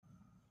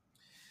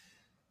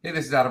Hey,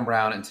 this is Adam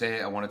Brown, and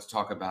today I wanted to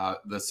talk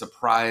about the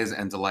surprise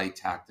and delight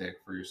tactic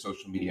for your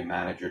social media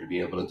manager to be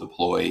able to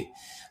deploy.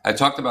 I've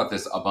talked about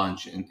this a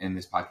bunch in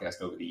this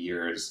podcast over the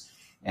years,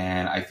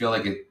 and I feel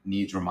like it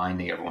needs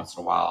reminding every once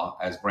in a while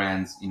as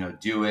brands,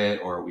 do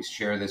it, or we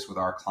share this with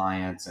our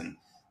clients and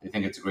they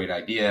think it's a great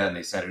idea and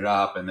they set it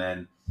up, and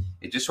then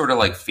it just sort of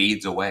like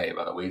fades away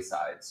by the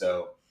wayside.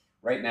 So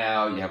right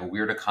now, you have a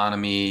weird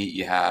economy,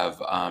 you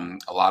have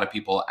a lot of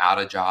people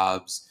out of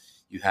jobs.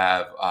 You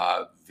have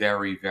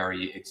very,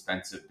 very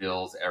expensive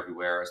bills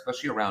everywhere,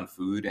 especially around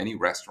food. Any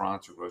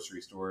restaurants or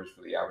grocery stores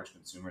for the average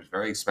consumer is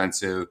very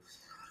expensive.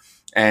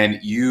 And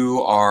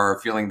you are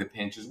feeling the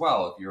pinch as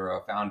well if you're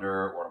a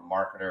founder or a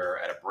marketer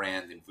at a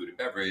brand in food and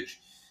beverage.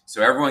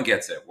 So everyone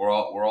gets it. We're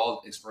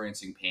all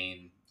experiencing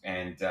pain,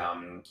 and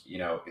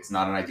it's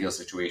not an ideal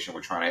situation. We're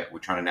trying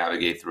to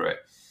navigate through it.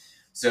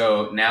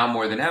 So now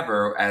more than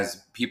ever,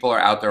 as people are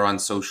out there on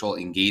social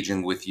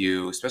engaging with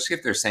you, especially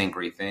if they're saying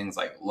great things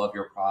like "love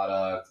your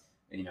product,"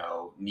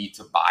 "need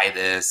to buy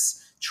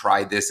this,"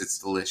 "try this, it's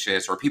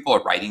delicious," or people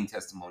are writing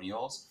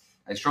testimonials,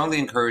 I strongly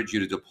encourage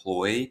you to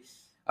deploy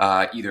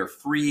either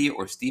free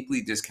or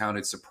steeply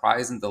discounted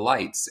surprise and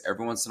delights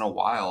every once in a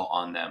while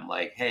on them.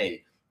 Like,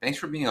 hey, thanks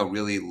for being a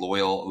really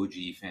loyal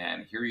OG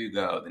fan. Here you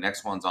go. The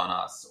next one's on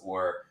us.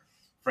 Or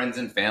friends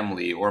and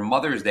family, or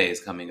Mother's Day is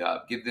coming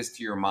up. Give this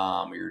to your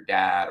mom or your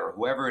dad or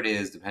whoever it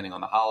is, depending on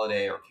the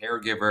holiday or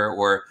caregiver,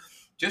 or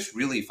just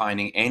really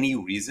finding any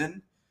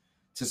reason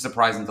to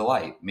surprise and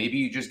delight. Maybe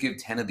you just give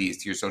 10 of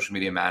these to your social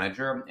media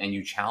manager and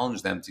you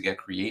challenge them to get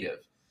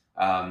creative.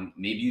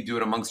 Maybe you do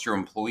it amongst your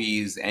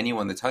employees,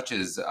 anyone that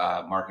touches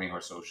marketing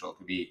or social. It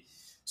could be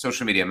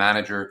social media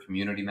manager,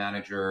 community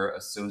manager,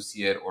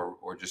 associate,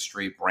 or just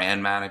straight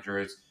brand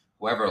managers,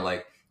 whoever.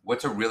 Like,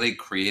 what's a really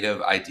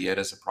creative idea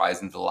to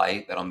surprise and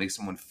delight that'll make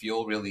someone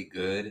feel really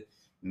good,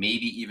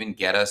 maybe even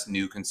get us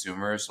new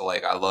consumers. So,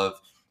 like, I love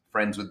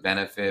friends with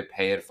benefit,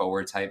 pay it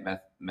forward type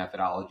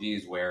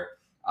methodologies where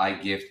I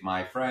gift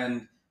my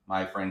friend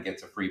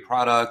gets a free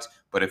product,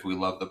 but if we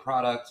love the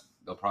product,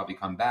 they'll probably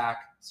come back.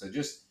 So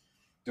just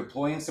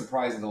deploying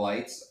surprise and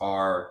delights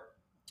are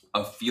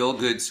a feel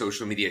good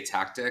social media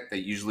tactic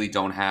that usually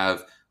don't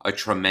have a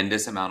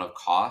tremendous amount of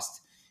cost.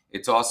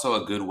 It's also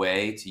a good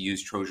way to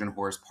use Trojan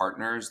horse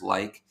partners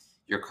like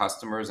your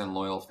customers and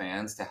loyal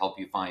fans to help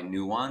you find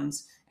new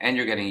ones. And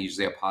you're getting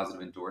usually a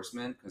positive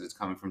endorsement because it's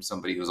coming from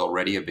somebody who's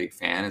already a big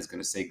fan, is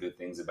going to say good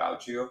things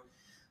about you.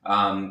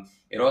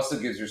 It also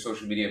gives your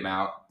social media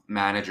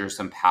manager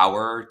some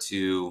power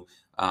to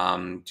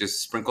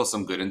just sprinkle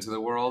some good into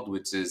the world,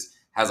 which is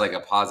has like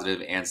a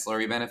positive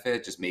ancillary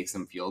benefit, just makes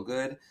them feel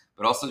good,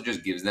 but also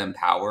just gives them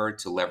power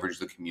to leverage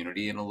the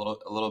community in a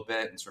little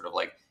bit and sort of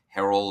like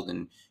herald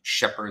and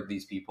shepherd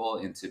these people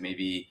into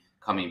maybe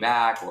coming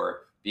back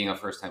or being a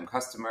first time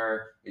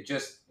customer. It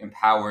just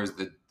empowers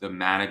the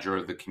manager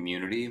of the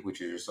community,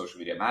 which is your social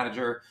media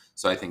manager.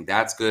 So I think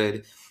that's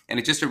good. And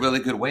it's just a really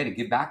good way to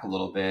give back a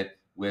little bit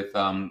with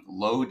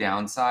low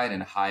downside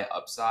and high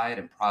upside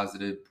and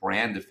positive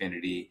brand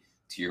affinity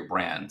to your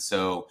brand.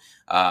 So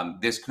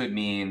this could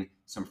mean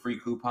some free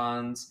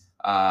coupons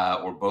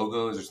or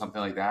BOGOs or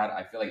something like that.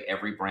 I feel like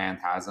every brand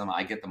has them.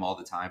 I get them all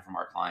the time from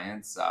our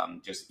clients.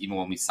 Just even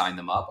when we sign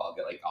them up, I'll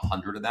get like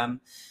 100 of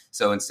them.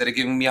 So instead of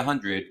giving me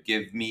 100,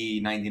 give me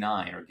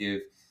 99 or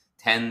give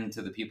 10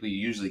 to the people you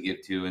usually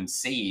give to and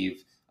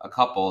save a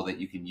couple that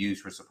you can use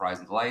for surprise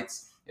and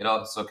delights. It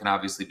also can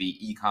obviously be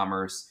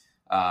e-commerce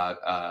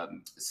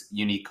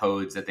unique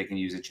codes that they can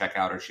use at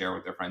checkout or share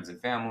with their friends and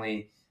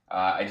family.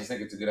 I just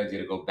think it's a good idea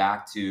to go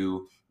back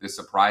to the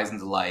surprise and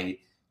delight,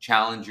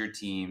 challenge your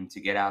team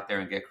to get out there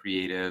and get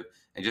creative,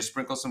 and just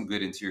sprinkle some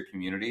good into your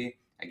community.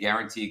 I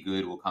guarantee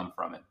good will come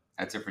from it.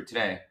 That's it for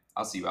today.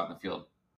 I'll see you out in the field.